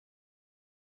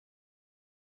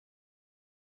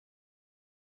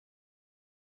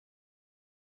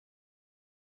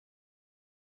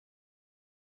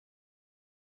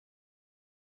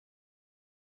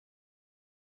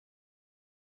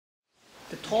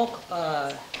talk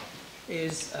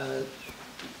is a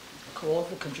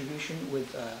co-author contribution with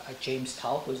James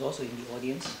Tao, who is also in the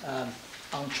audience,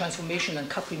 on transformation and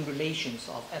coupling relations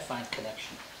of affine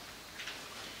connection.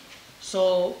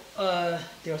 So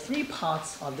there are three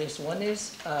parts of this. One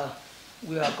is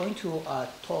we are going to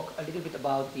talk a little bit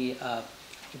about the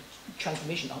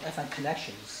transformation of affine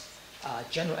connections,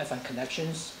 general affine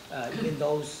connections, even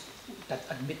those that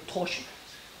admit torsion.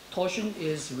 Torsion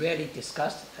is rarely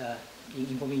discussed in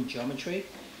involving geometry,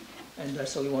 and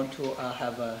so we want to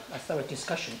have a thorough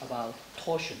discussion about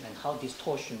torsion and how this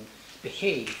torsion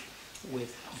behave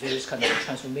with various kind of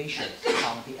transformations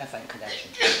on the affine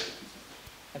connection.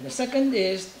 And the second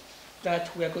is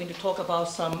that we are going to talk about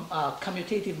some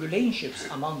commutative relationships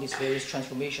among these various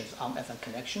transformations on affine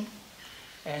connection.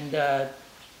 And the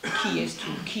key is to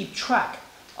keep track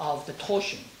of the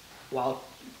torsion while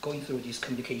going through these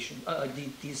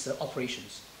these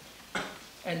operations.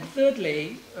 And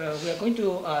thirdly, we are going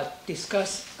to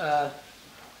discuss a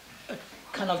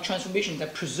kind of transformation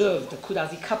that preserves the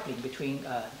quasi-coupling between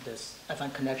this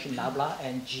affine connection nabla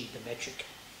and G, the metric.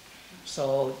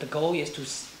 So the goal is to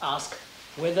ask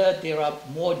whether there are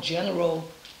more general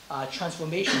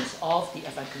transformations of the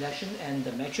affine connection and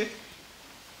the metric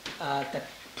that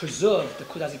preserve the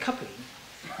quasi-coupling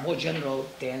more general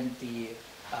than the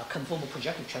conformal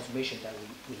projective transformation that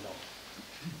we know.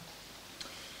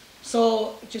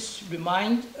 So just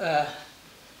remind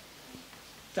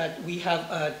that we have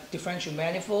a differential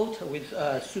manifold with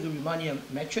pseudo-Riemannian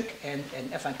metric and an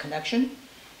affine connection.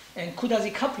 And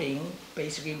quasi-coupling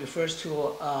basically refers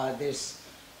to this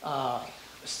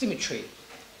symmetry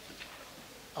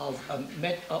of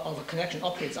a connection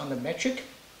operates on the metric.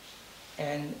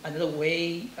 And another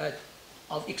way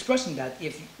of expressing that,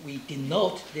 if we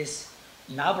denote this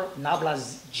nabla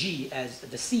G as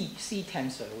the C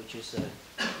tensor, which is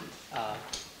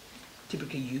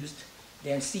typically used,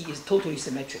 then C is totally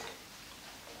symmetric.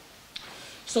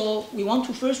 So we want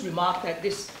to first remark that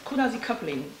this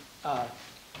quasi-coupling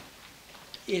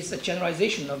is a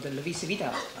generalization of the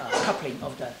Levi-Civita coupling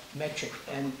of the metric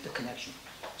and the connection.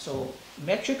 So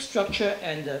metric structure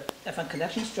and the affine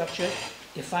connection structure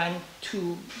define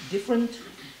two different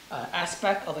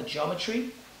aspects of a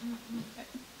geometry.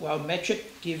 While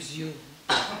metric gives you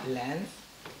length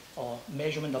or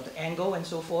measurement of the angle and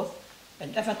so forth,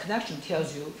 and affine connection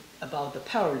tells you about the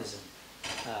parallelism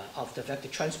of the vector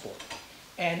transport.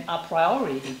 And a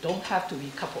priori, they don't have to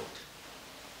be coupled.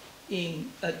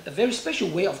 In a very special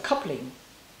way of coupling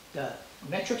the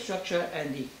metric structure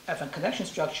and the affine connection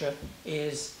structure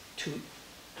is to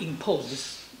impose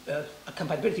this a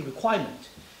compatibility requirement,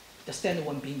 the standard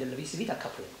one being the Levi-Civita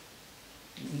coupling.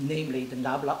 Namely, the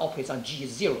nabla operates on G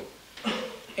is 0.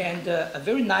 And a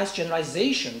very nice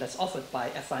generalization that's offered by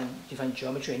affine defined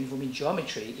geometry and involving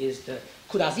geometry is the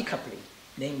quasi-coupling.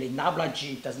 Namely, nabla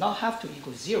G does not have to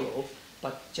equal 0,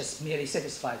 but just merely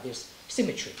satisfy this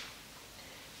symmetry.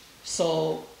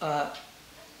 So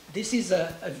this is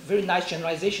a very nice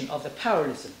generalization of the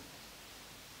parallelism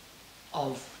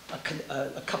of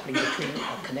a coupling between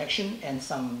a connection and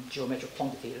some geometric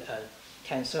quantity,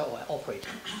 tensor or operator.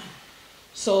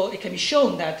 So it can be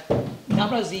shown that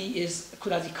nabla Z is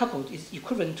quasi-coupled is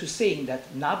equivalent to saying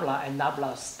that nabla and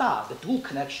nabla star, the dual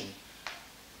connection,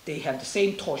 they have the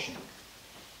same torsion.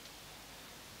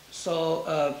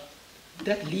 So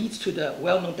that leads to the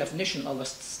well-known definition of a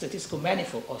statistical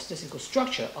manifold or statistical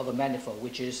structure of a manifold,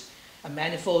 which is a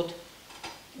manifold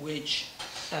which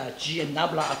G and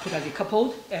nabla are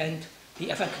quasi-coupled and the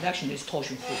affine connection is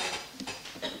torsion-free.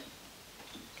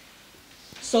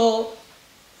 So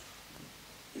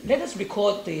let us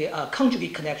record the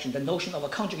conjugate connection, the notion of a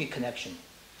conjugate connection.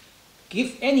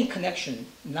 Give any connection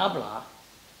nabla,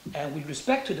 and with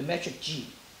respect to the metric G,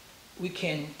 we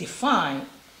can define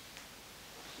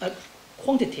a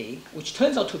quantity which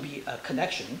turns out to be a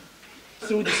connection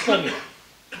through this formula.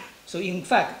 So in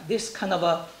fact, this kind of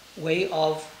a way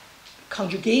of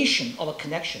conjugation of a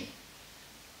connection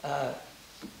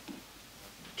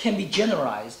can be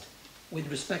generalized with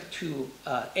respect to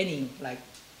any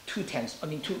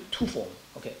two form,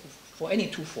 okay, for any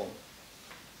two form,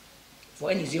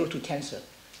 for any 0-2 tensor,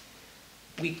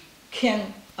 we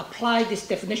can apply this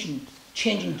definition,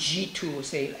 changing G to,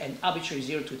 say, an arbitrary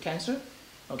 0-2 tensor,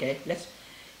 okay?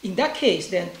 In that case,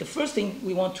 then the first thing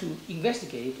we want to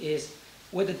investigate is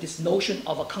whether this notion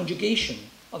of a conjugation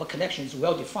of a connection is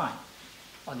well defined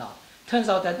or not. Turns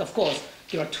out that, of course,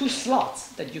 there are two slots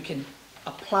that you can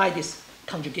apply this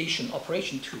conjugation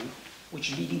operation to,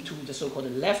 which leading to the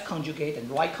so-called left conjugate and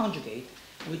right conjugate,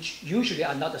 which usually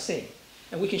are not the same.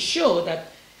 And we can show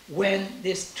that when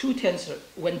this 0-2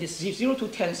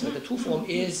 tensor, the two form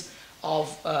is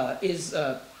is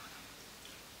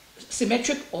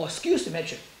symmetric or skew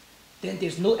symmetric, then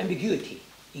there's no ambiguity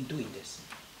in doing this.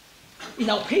 In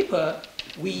our paper,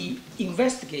 we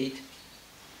investigate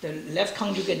the left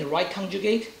conjugate and the right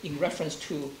conjugate in reference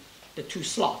to the two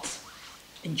slots.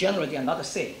 In general, they are not the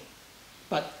same.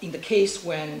 But in the case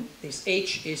when this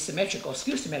H is symmetric or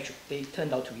skew symmetric, they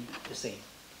turned out to be the same.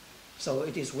 So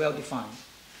it is well defined.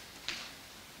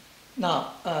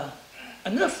 Now,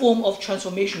 another form of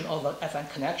transformation of an affine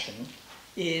connection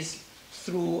is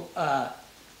through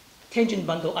tangent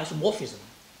bundle isomorphism,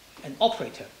 an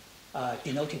operator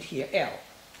denoted here L.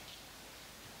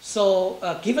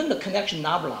 So given the connection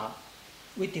nabla,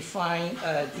 we define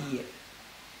the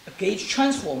gauge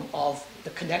transform of the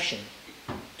connection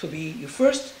to be,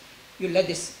 you let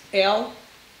this L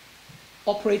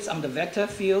operates on the vector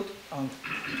field,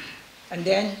 and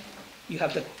then you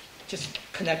have the just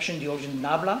connection, the origin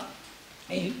nabla,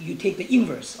 and you take the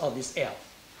inverse of this L,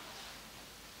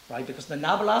 right? Because the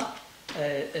nabla,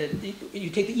 you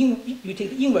take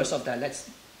the inverse of that.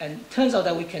 And it turns out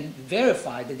that we can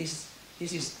verify that this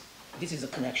is a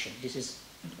connection. This is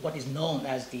what is known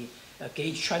as the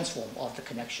gauge transform of the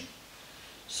connection.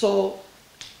 So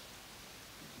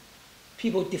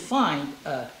people define,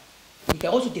 we can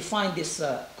also define this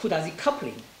quasi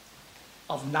coupling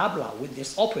of nabla with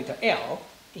this operator L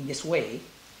in this way,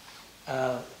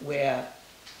 where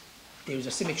there is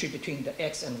a symmetry between the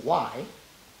x and y.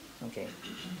 Okay,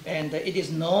 and it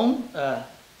is known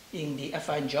in the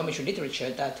affine geometry literature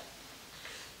that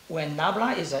when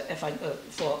nabla is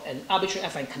for an arbitrary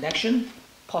affine connection,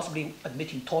 possibly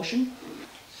admitting torsion,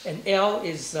 and L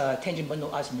is tangent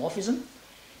bundle isomorphism,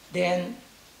 then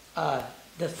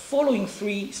the following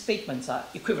three statements are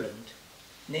equivalent.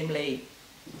 Namely,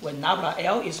 when nabla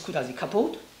L is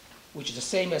quasi-coupled, which is the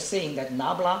same as saying that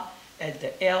nabla and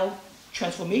the L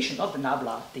transformation of the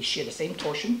nabla, they share the same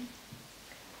torsion,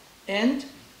 and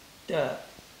the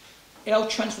L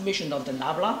transformation of the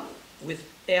nabla with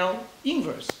L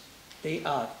inverse, they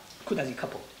are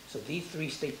quasi-coupled. So these three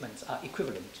statements are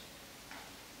equivalent.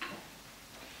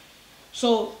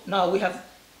 So now we have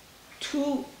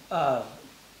two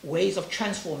ways of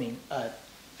transforming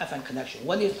affine connection.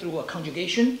 One is through a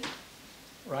conjugation,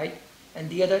 right? And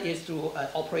the other is through an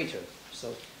operator.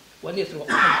 So one is through a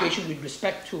conjugation with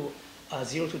respect to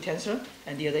 0 to tensor,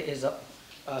 and the other is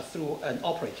through an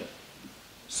operator.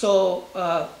 So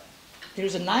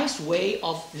there's a nice way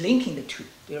of linking the two.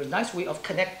 There's a nice way of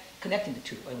connecting the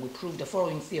two, and we prove the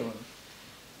following theorem,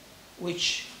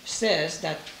 which says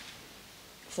that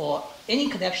for any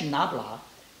connection nabla,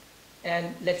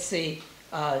 and let's say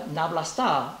nabla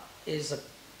star is a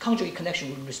conjugate connection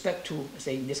with respect to,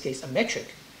 say, in this case, a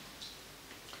metric.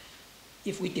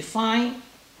 If we define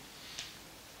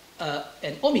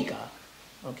an omega,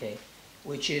 okay,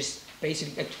 which is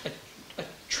basically a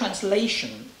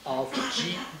translation of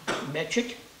G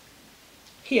metric.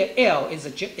 Here, L is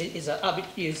an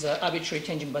arbitrary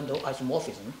tangent bundle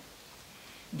isomorphism.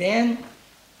 Then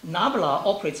nabla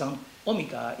operates on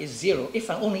omega is 0 if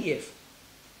and only if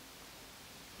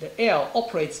the L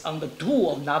operates on the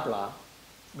dual of nabla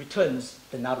returns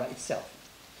the nabla itself.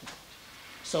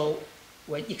 So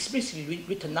when explicitly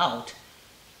written out,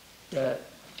 the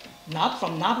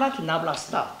from nabla to nabla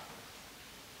star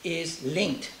is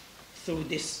linked through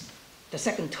the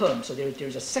second term. So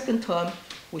there's a second term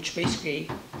which basically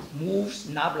moves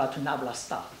nabla to nabla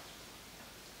star.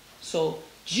 So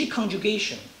G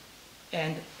conjugation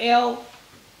and L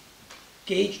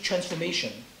gauge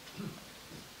transformation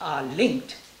are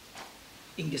linked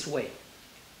in this way.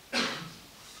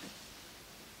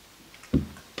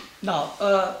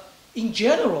 Now, in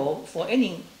general, for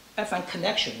any affine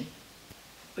connection,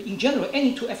 but in general,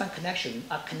 any two affine connections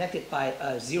are connected by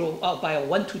a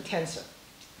 1-2 tensor.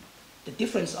 The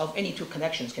difference of any two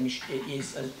connections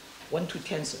is a 1-2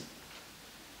 tensor.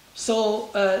 So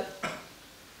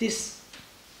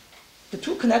the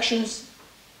two connections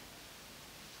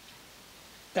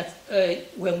that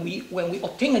when we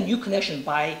obtain a new connection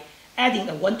by adding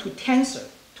a 1-2 tensor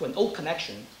to an old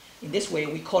connection, in this way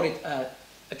we call it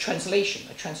a translation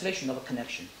of a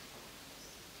connection.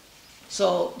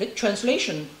 So the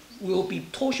translation will be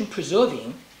torsion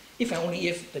preserving if and only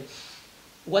if the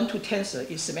 1-2 tensor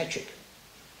is symmetric.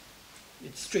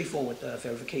 It's straightforward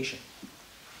verification.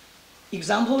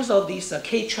 Examples of these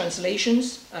K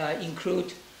translations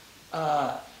include,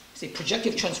 say,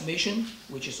 projective transformation,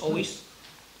 which is always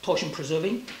torsion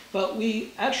preserving, but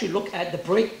we actually look at the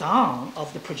breakdown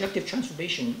of the projective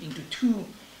transformation into two,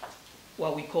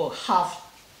 what we call half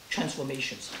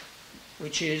transformations,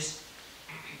 which is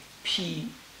P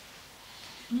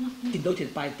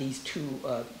denoted by these two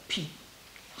P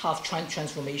half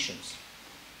transformations.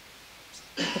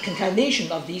 The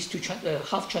concatenation of these two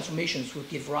half transformations will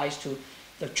give rise to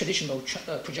the traditional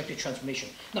projective transformation.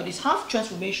 Now, these half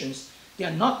transformations, they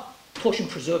are not torsion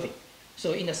preserving.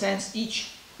 So in a sense,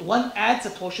 each one adds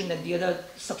a torsion and the other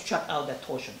subtract out that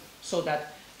torsion, so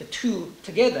that the two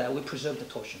together will preserve the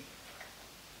torsion.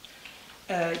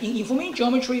 In information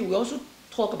geometry, we also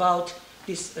talk about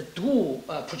this dual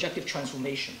projective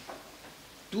transformation.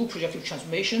 Dual projective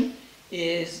transformation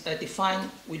is defined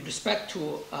with respect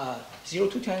to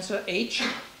 0-2 tensor H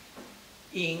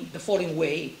in the following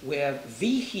way, where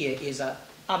V here is an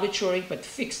arbitrary but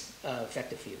fixed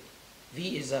vector field.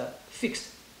 V is a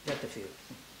fixed vector field.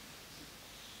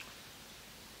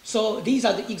 So these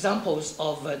are the examples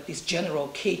of this general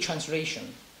K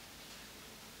translation.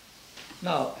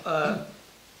 Now,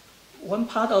 one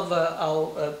part of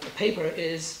our paper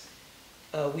is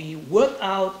we worked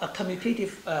out a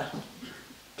commutative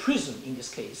prism in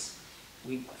this case.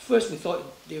 First we thought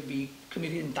there would be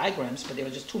commutative diagrams, but there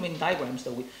were just too many diagrams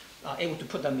that we are able to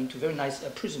put them into very nice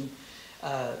prism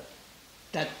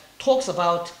that talks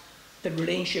about the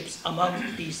relationships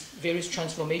among these various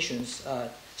transformations.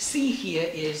 C here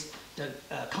is the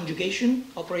conjugation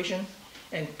operation,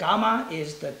 and gamma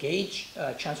is the gauge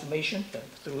transformation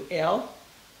through L,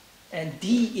 and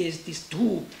D is this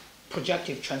dual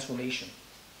projective transformation.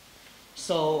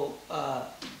 So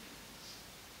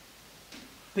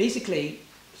basically,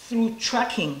 through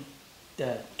tracking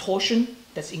the torsion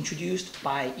that's introduced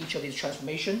by each of these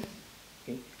transformations,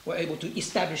 okay, we're able to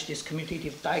establish this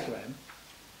commutative diagram.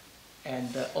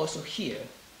 And also here,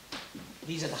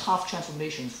 these are the half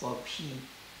transformations for P.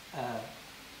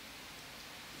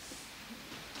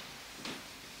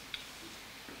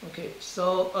 Okay,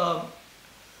 so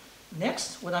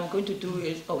next, what I'm going to do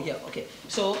is,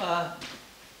 So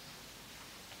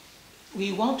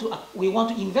we want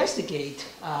to investigate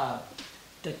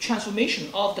the transformation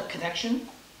of the connection,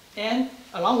 and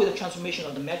along with the transformation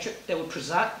of the metric, that will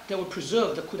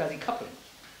preserve the Kudazi coupling.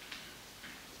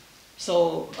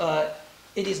 So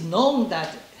it is known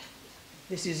that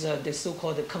this is the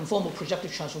so-called conformal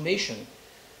projective transformation,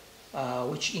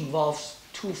 which involves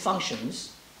two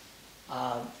functions.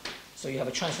 So you have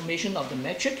a transformation of the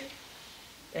metric,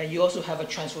 and you also have a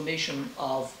transformation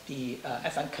of the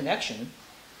affine connection.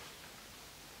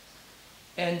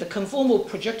 And the conformal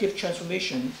projective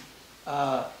transformation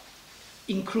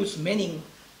includes many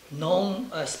known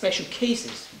special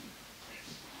cases,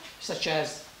 such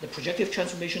as the projective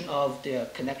transformation of the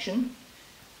connection,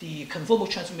 the conformal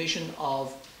transformation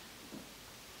of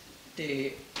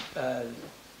the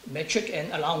metric,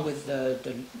 and along with the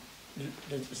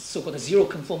so-called zero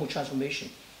conformal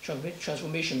transformation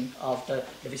of the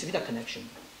Levi-Civita connection.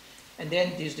 And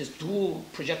then there's this dual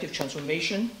projective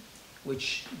transformation,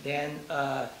 which then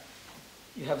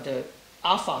you have the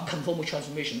alpha conformal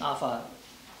transformation, alpha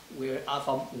where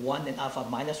alpha 1 and alpha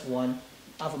minus 1,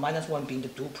 alpha minus 1 being the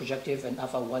dual projective, and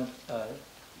alpha 1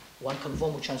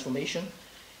 conformal transformation,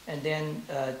 and then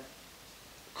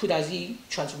Kudazi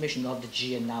transformation of the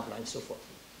G and nabla and so forth.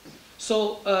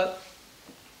 So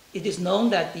it is known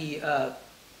that the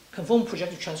conformal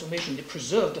projective transformation, they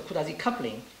preserve the Kudazi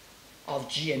coupling of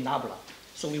G and nabla.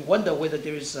 So we wonder whether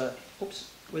there is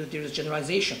whether there is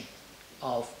generalization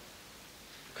of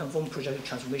conformal projective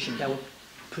transformation that will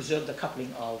preserve the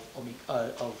coupling of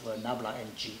nabla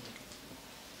and G.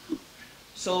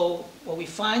 So what we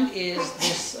find is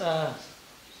this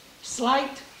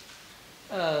slight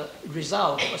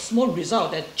result, a small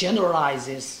result that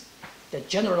generalizes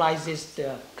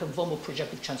the conformal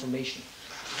projective transformation.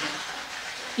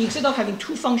 Instead of having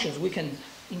two functions, we can,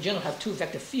 in general, have two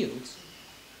vector fields.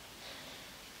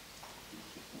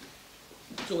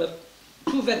 So we have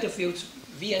two vector fields,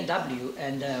 V and W,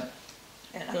 and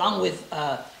along with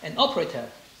an operator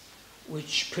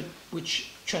which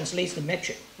translates the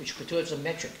metric, which perturbs the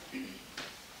metric.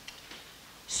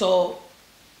 So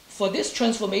for this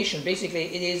transformation, basically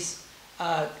it is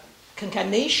a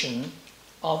concatenation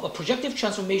of a projective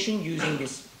transformation using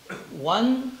this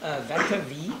one vector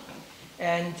V,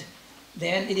 and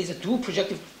then it is a dual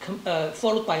projective,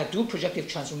 followed by a dual projective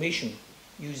transformation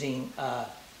using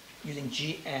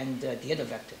G and the other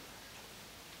vector.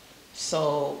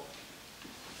 So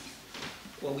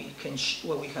what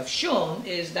we have shown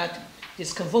is that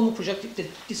this conformal projective,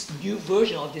 this new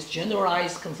version of this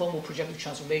generalized conformal projective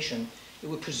transformation, it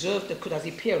will preserve the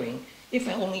Kudazi pairing if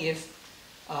and only if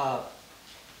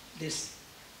this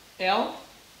L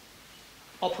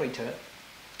operator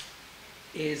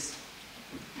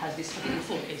has this particular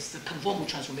form. It's the conformal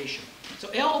transformation. So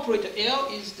L operator, L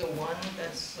is the one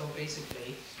that's so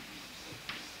basically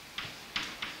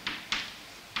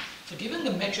So given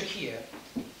the metric here,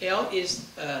 L is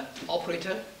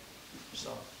operator,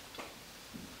 so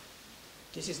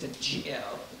this is the GL.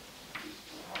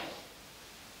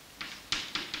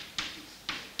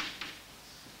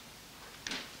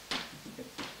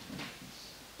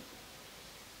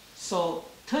 So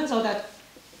turns out that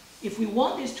if we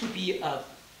want this to be a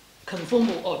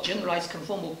conformal or generalized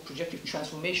conformal projective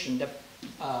transformation that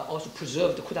also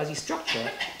preserve the quasi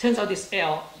structure, turns out this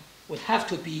L would have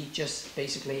to be just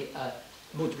basically a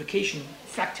multiplication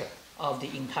factor of the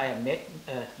entire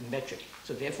metric.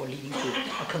 So therefore leading to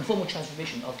a conformal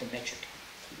transformation of the metric.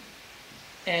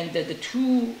 And the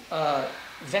two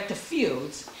vector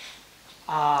fields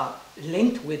are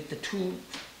linked with the two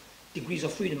degrees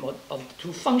of freedom of the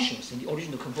two functions in the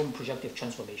original conformal projective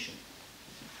transformation.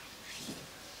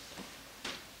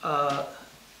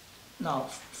 Now,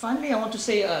 finally, I want to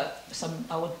say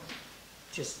I would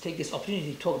just take this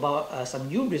opportunity to talk about some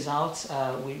new results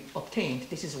we obtained.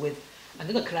 This is with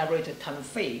another collaborator, Tan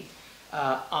Fei,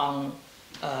 on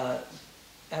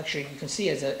actually you can see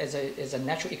as a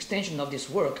natural extension of this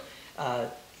work,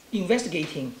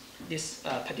 investigating this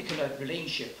particular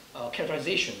relationship,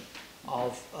 characterization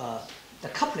of the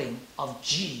coupling of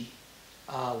G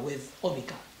with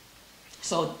omega.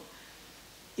 So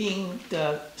in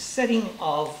the setting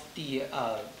of the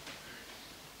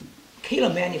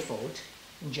Kähler manifold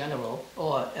in general,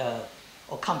 or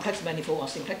complex manifold, or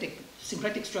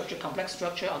symplectic structure, complex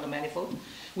structure on the manifold,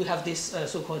 we have this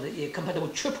so-called compatible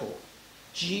triple,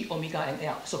 G, omega, and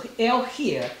L. So L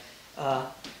here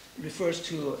refers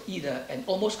to either an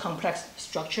almost complex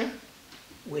structure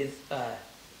with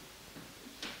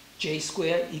J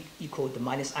squared equal to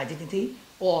minus identity,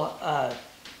 or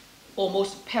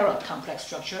almost para-complex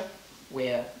structure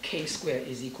where K squared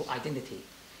is equal identity.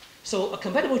 So a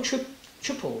compatible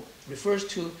triple refers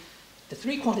to the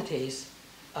three quantities,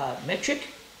 metric,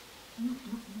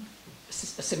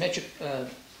 symmetric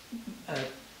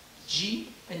G,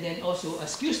 and then also a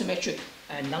skew symmetric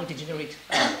and non-degenerate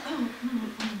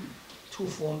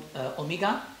two-form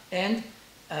omega, and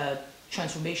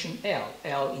transformation L.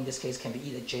 L in this case can be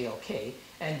either J or K,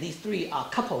 and these three are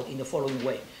coupled in the following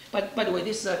way. But by the way,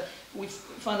 this we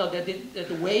found out that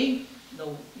the way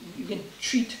you can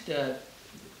treat the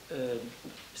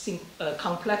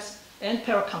complex and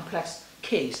para-complex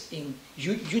case in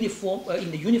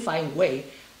in the unifying way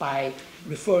by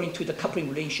referring to the coupling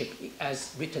relationship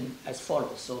as written as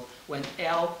follows. So when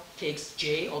L takes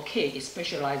J or K, it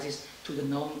specializes to the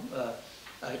known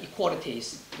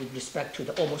equalities with respect to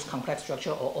the almost complex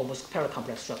structure or almost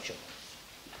para-complex structure.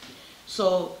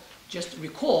 So just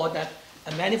recall that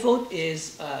a manifold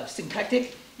is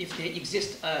symplectic if there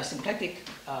exists a symplectic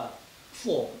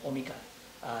form, omega,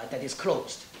 that is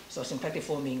closed. So symplectic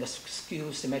form means a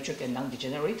skew, symmetric, and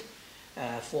non-degenerate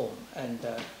form. And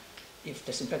if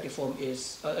the symplectic form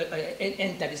is,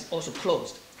 and that is also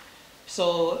closed.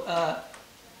 So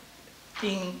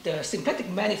in the symplectic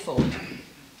manifold,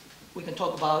 we can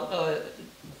talk about,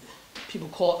 people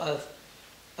call a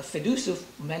fiducial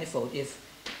manifold if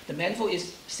the manifold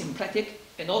is symplectic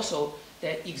and also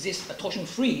there exists a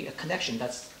torsion-free connection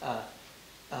that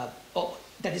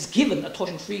is given a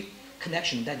torsion-free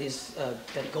connection that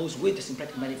goes with the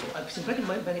symplectic manifold. A symplectic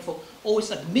manifold always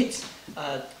admits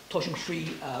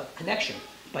torsion-free connection,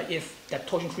 but if that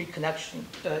torsion-free connection,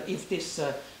 if this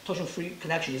torsion-free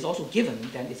connection is also given,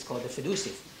 then it's called a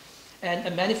fiducial. And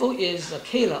a manifold is a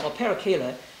Kähler or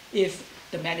para-Kähler if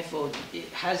the manifold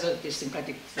has this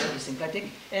symplectic form is symplectic,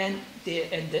 and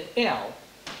the L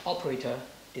operator,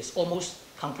 this almost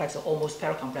complex or almost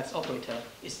para-complex operator,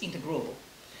 is integrable.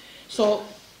 So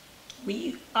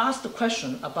we asked the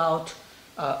question about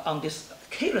on this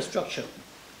Kähler structure,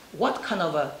 what kind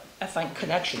of a affine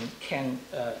connection can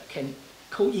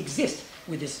coexist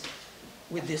with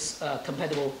this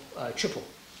compatible triple.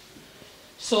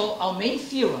 So our main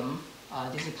theorem,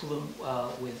 this is proven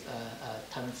with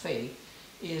Tan Fei,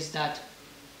 is that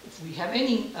if we have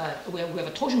any, we have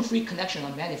a torsion-free connection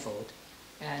on manifold,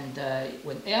 and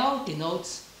when L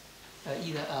denotes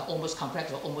either almost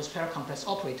complex or almost para-complex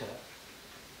operator,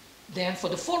 then for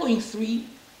the following three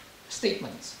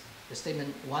statements, the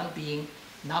statement one being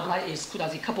nabla is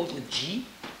quasi-coupled with G,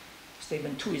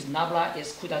 statement two is nabla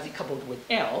is quasi-coupled with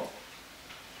L,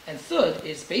 and third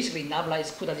is basically nabla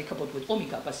is quasi-coupled with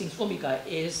omega, but since omega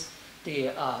is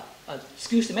the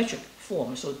skew symmetric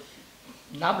form, so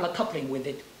nabla coupling with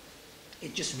it,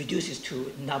 it just reduces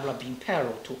to nabla being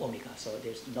parallel to omega, so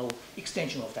there's no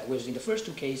extension of that, whereas in the first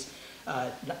two cases,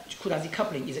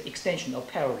 quasi-coupling is an extension of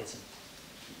parallelism.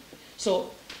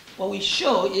 So what we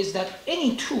show is that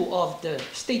any two of the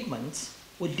statements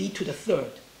would lead to the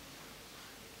third.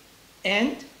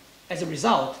 And as a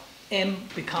result, M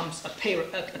becomes a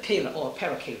scalar or a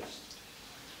parascalar.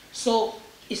 So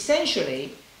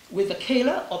essentially, with a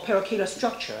scalar or parascalar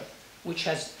structure, which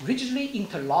has rigidly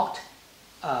interlocked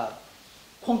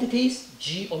quantities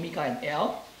G, omega, and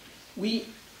L, we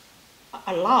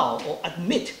allow or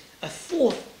admit a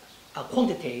fourth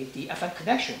quantity, the affine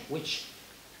connection, which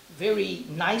very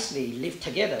nicely live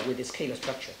together with this scalar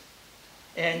structure.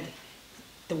 And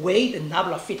the way the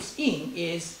nabla fits in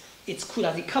is its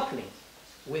quasi-coupling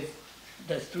with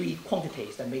the three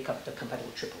quantities that make up the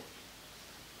compatible triple.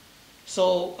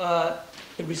 So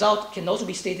the result can also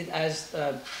be stated as,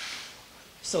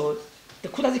 so the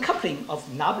quasi-coupling of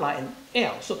nabla and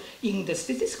L. So in the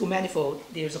statistical manifold,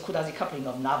 there's a quasi-coupling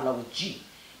of nabla with G.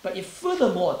 But if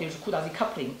furthermore there's a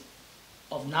quasi-coupling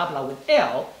of nabla with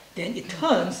L, then it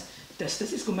turns the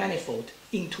statistical manifold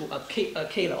into a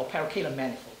scalar or parascalar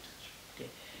manifold. Okay?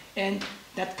 And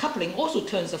that coupling also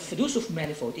turns a fiducial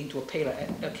manifold into a scalar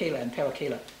and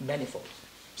parascalar manifold.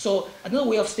 So another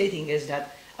way of stating is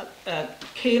that a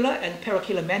scalar and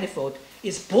parascalar manifold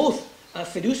is both a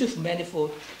fiducial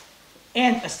manifold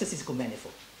and a statistical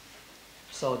manifold.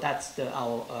 So that's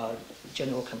our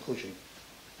general conclusion.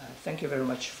 Thank you very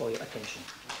much for your attention.